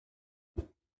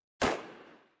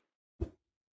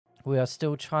We are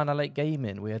still China Lake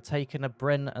Gaming. We are taking a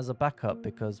Bren as a backup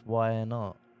because why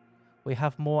not? We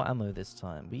have more ammo this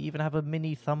time. We even have a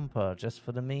mini thumper just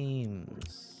for the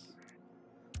memes.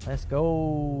 Let's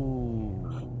go.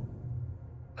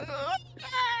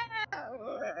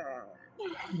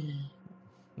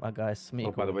 My guy Smeagol.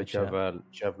 Oh, by the way, do you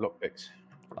have lockpicks?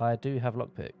 I do have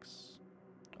lockpicks.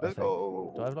 Let's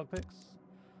go. Do I have lockpicks?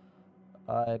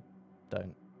 I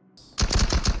don't.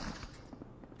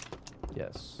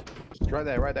 Yes. It's right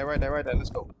there, right there, right there, right there. Let's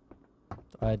go.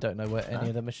 I don't know where any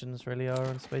of the missions really are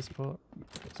on Spaceport.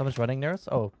 Someone's running near us.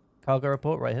 Oh, cargo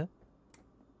report right here.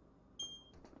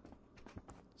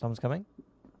 Someone's coming.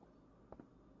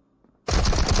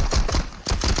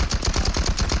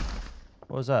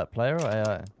 What was that? Player or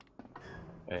AI?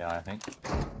 AI, I think.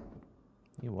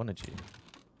 He wanted you.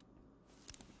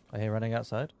 I hear running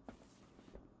outside.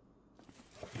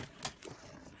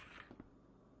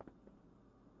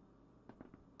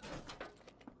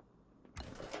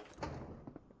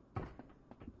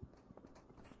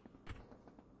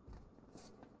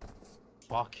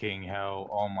 Fucking hell.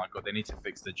 Oh my god, they need to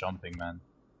fix the jumping, man.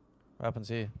 What happened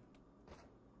to you?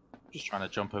 Just trying to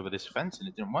jump over this fence and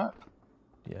it didn't work.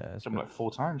 Yeah, it's Jumped like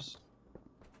 4 times.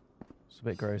 a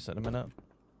bit gross at the minute.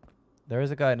 There is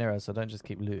a guy near us, so don't just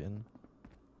keep looting.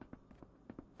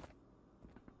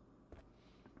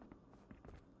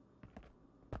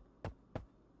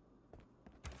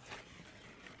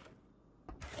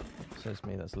 So it's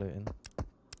me that's looting.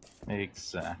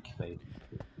 Exactly.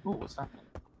 Ooh, what's that?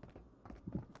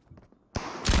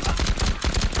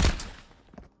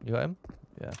 You got him?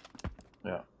 Yeah.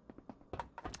 Yeah.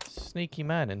 Sneaky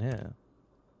man in here.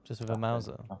 Just with a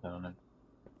Mauser. Nothing on him.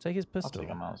 Take his I'll pistol.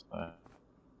 take a mouse though.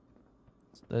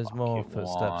 There's Fuck more it,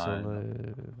 footsteps why all not?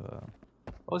 over.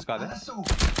 Oh, this guy there.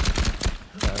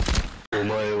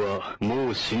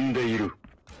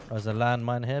 There's a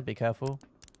landmine here, be careful.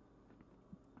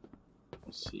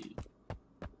 Let's see.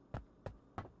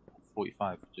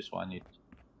 45, just what I need.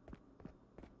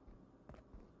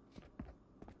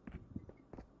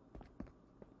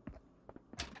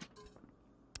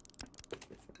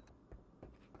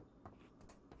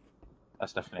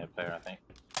 That's definitely a player, I think.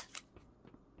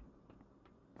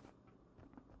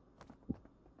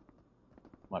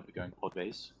 Might be going pod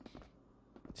base.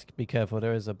 Just be careful,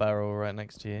 there is a barrel right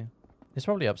next to you. It's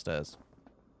probably upstairs.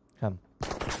 Come.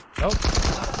 Oh!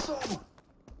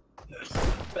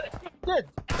 Dead.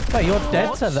 Wait, you're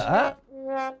dead to that?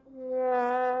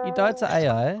 You died to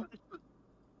AI?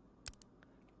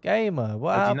 Gamer,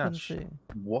 what Eddie happened Nash. to you?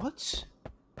 What?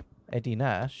 Eddie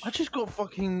Nash? I just got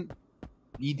fucking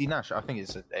Eddie Nash. I think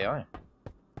it's an AI.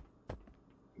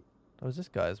 Oh, is this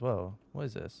guy as well? What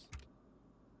is this?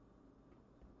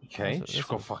 Okay, This just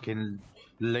got was- fucking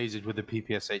lasered with the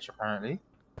PPSH apparently.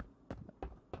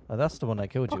 Oh, that's the one that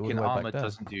killed you all Fucking the way armor back there.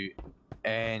 doesn't do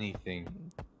anything.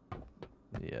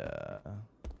 Yeah.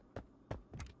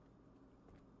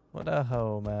 What the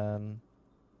hell, man?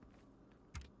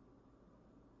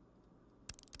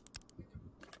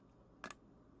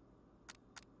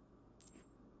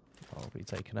 I'll be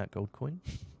taking that gold coin.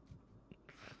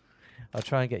 I'll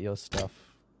try and get your stuff.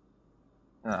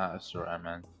 Nah, that's alright,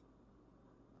 man.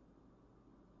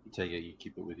 You take it, you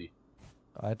keep it with you.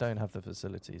 I don't have the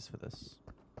facilities for this.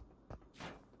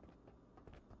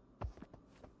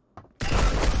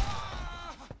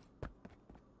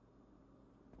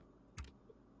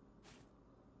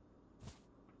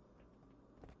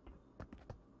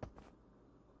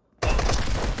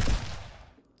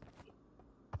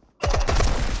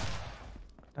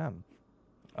 Damn.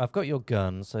 I've got your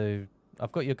gun, so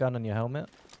I've got your gun and your helmet.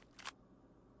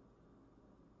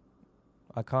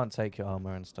 I can't take your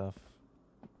armor and stuff.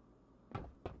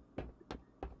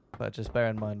 But just bear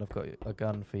in mind I've got a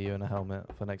gun for you and a helmet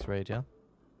for next raid, yeah?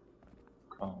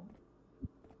 Calm.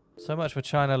 So much for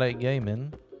China Lake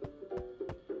Gaming.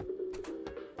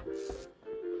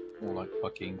 Or like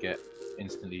fucking get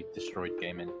instantly destroyed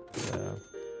gaming. Yeah.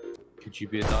 Could you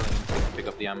be a darling and pick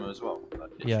up the ammo as well?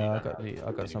 Like, literally Yeah, don't I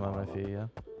have got some any ammo more for you, yeah.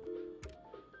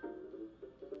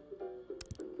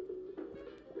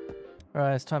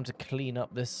 Alright, it's time to clean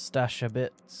up this stash a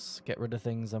bit. Get rid of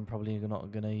things I'm probably not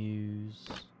gonna use.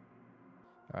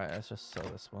 Alright, let's just sell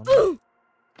this one.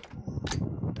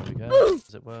 There we go.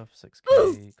 Is it worth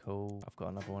 6k? Cool. I've got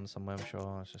another one somewhere, I'm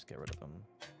sure. Let's just get rid of them.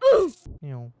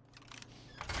 Ew.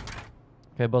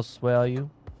 Okay, boss, where are you?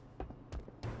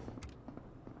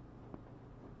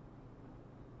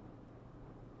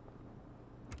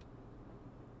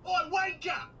 Oi, wake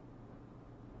up!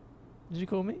 Did you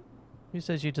call me? Who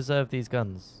says you deserve these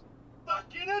guns?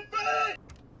 Fucking advance!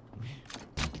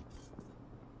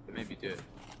 Maybe do it.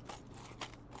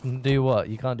 Do what?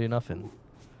 You can't do nothing.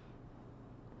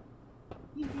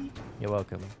 You're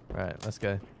welcome. Right, let's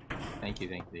go. Thank you.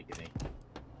 Didn't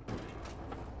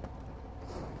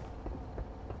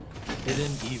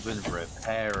even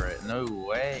repair it. No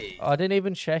way. I didn't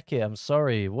even check it. I'm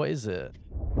sorry. What is it?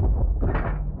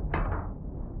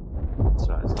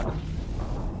 So it's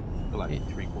like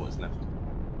 3/4 left.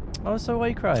 Oh, so why are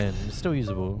you crying? It's still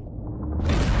usable.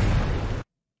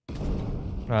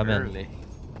 Right, man. Barely.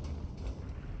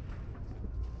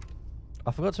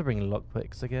 I forgot to bring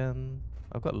lockpicks again.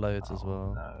 I've got loads as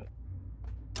well. No.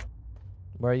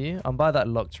 Where are you? I'm by that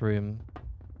locked room.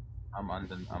 I'm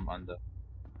under.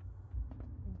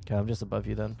 Okay, I'm just above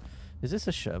you then. Is this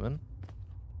a Sherman?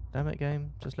 Damn it,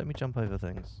 game. Just let me jump over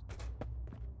things.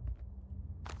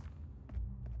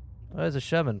 Oh, there's a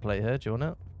Sherman plate here. Do you want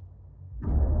it?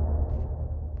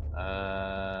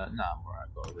 Nah, I'm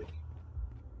alright. Got a rig.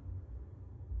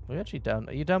 Are you actually down?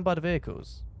 Are you down by the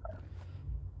vehicles?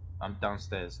 I'm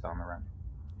downstairs, down the ramp.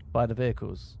 By the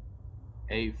vehicles?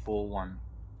 841.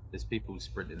 There's people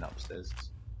sprinting upstairs.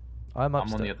 I'm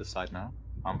upstairs. I'm on the other side now.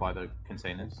 I'm by the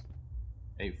containers.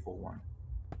 841.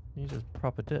 You just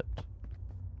proper dipped.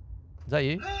 Is that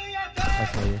you?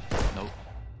 That's not you. Nope.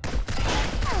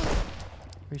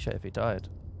 Appreciate if he died.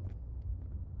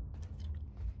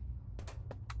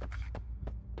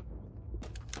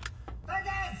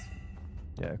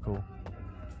 Yeah, cool.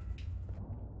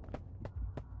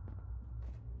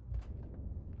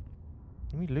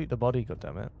 Let me loot the body,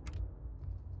 goddammit.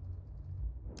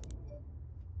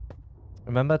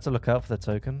 Remember to look out for the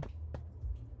token.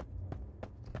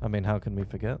 I mean, how can we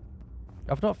forget?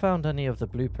 I've not found any of the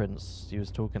blueprints you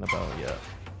was talking about yet.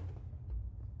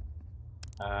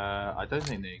 I don't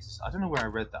think they exist. I don't know where I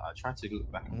read that. I tried to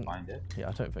look back and find it. Yeah,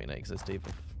 I don't think they exist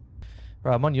either.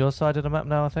 Right, I'm on your side of the map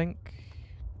now, I think.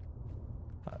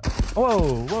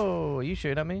 Whoa, whoa, are you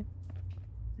shooting at me?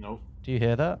 Nope. Do you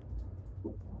hear that?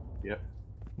 Yep.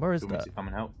 Where is Do you want that? me to come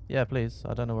and help? Yeah, please.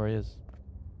 I don't know where he is.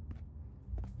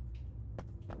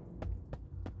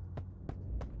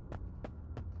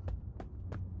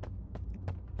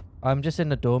 I'm just in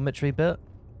the dormitory bit,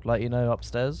 like, you know,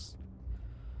 upstairs.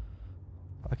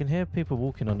 I can hear people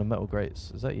walking on the metal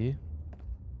grates. Is that you?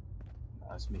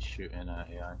 That's me shooting at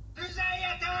AI.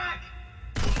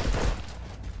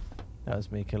 That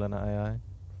was me killing that AI.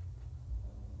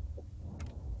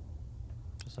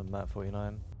 Just a Mat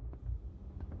 49.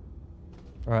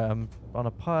 Alright, I'm on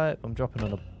a pipe. I'm dropping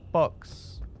on a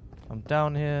box. I'm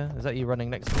down here. Is that you running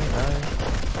next to me? No.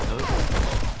 Nope.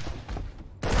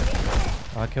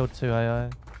 I killed 2 AI.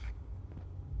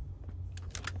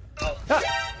 Ah!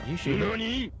 You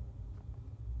shooting?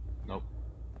 Nope.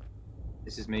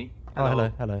 This is me. Oh,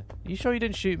 hello, hello. You sure you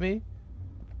didn't shoot me?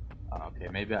 Oh, okay,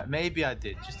 maybe I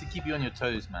did, just to keep you on your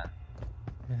toes, man.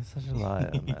 You're such a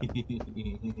liar, man.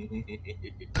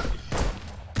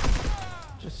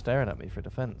 Just staring at me for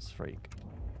defense, freak.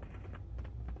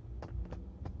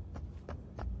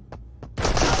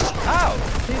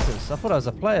 Ow! Jesus, I thought I was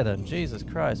a player then. Jesus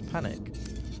Christ, panic.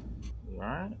 You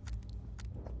alright?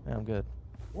 Yeah, I'm good.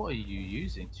 What are you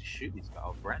using to shoot these guys?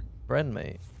 Oh, Brent. Bren,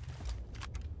 mate.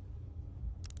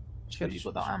 Sure, you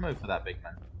got the ammo for that big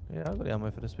man. Yeah, I've got the ammo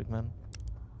for this big man.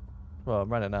 Well, I'm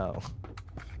running out.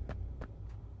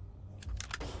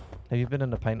 Have you been in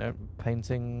the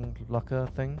painting locker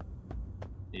thing?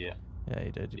 Yeah. Yeah,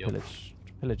 you did. You Yep.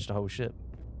 pillaged the whole ship.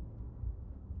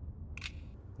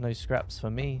 No scraps for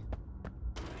me.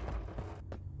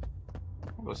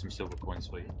 I've got some silver coins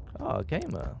for you. Oh,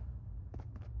 gamer.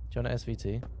 Do you want an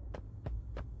SVT?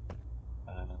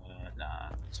 Nah,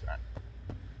 that's right.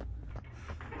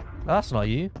 That's not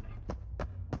you.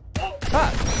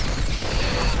 Ah!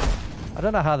 I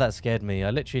don't know how that scared me. I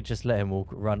literally just let him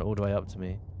run all the way up to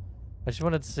me. I just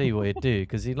wanted to see what he'd do,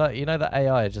 because you know that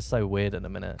AI is just so weird in a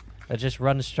minute. They just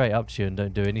run straight up to you and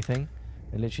don't do anything.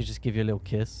 They literally just give you a little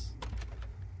kiss.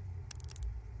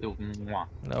 Little mwah.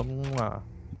 Little mwah. Are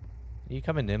you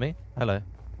coming near me? Hello.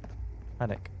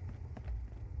 Panic.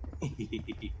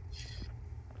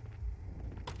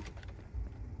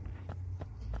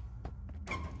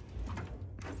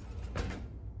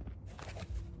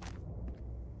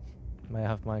 May I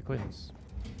have my coins?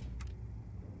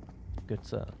 Good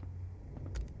sir.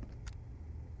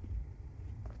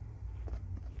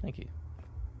 Thank you.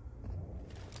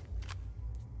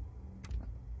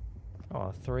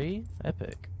 Oh, 3?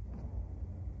 Epic.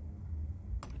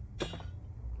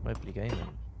 Mobley Gaming.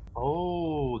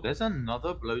 Oh, there's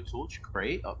another blowtorch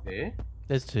crate up here.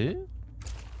 There's 2?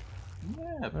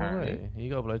 Yeah, No apparently. way. You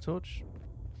got a blowtorch?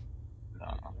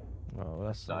 No, Oh, well,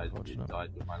 that's it unfortunate.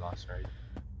 died with my last raid.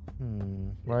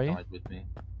 Where are It you? died with me.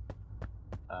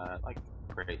 Like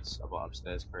crates. I bought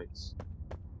upstairs crates.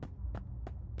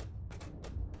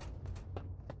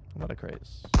 I'm out of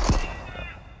crates.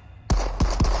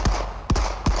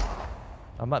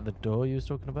 I'm at the door you was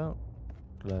talking about.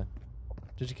 Hello.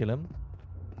 Did you kill him?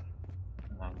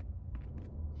 No.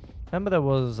 Remember there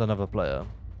was another player?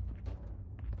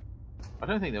 I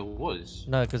don't think there was.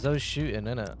 No, because they was shooting,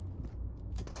 innit?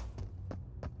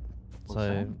 Was So,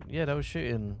 there? yeah, they was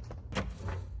shooting. Do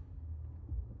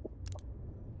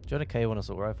you want a K1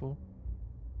 assault rifle?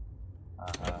 No.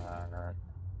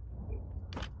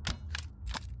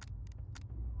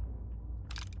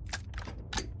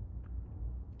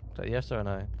 Is that yes or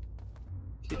no?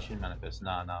 Kitchen manifest.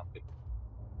 Nah, I'm good.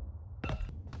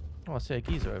 Oh, I see a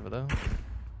geezer over there.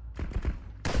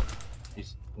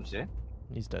 What's there?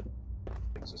 He's dead.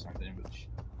 Or something, which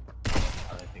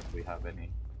I don't think we have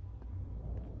any.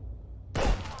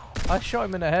 I shot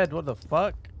him in the head, what the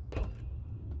fuck?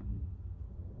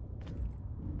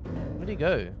 Where'd he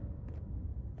go?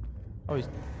 Oh, he's...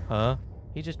 Huh?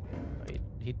 He just...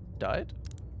 He died?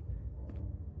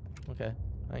 Okay,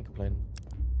 I ain't complaining.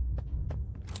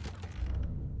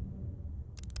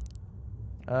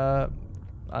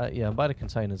 Yeah, I'm by the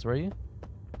containers, where are you?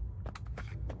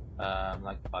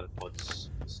 Like by the pods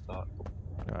to start.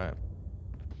 Alright.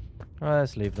 Alright,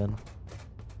 let's leave then.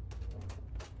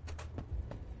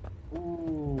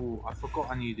 Ooh, I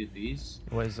forgot I needed these.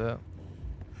 What is it?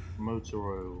 Motor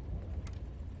oil.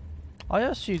 I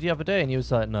asked you the other day and you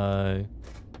was like, no.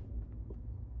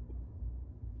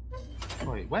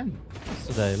 Wait, when?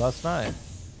 Yesterday, last night.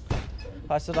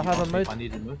 I said I have a I motor...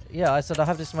 needed motor. Yeah, I said I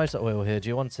have this motor oil here, do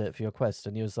you want it for your quest?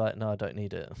 And you was like, no, I don't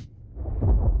need it.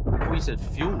 We said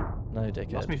fuel. No,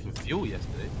 You asked me dickhead. for fuel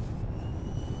yesterday.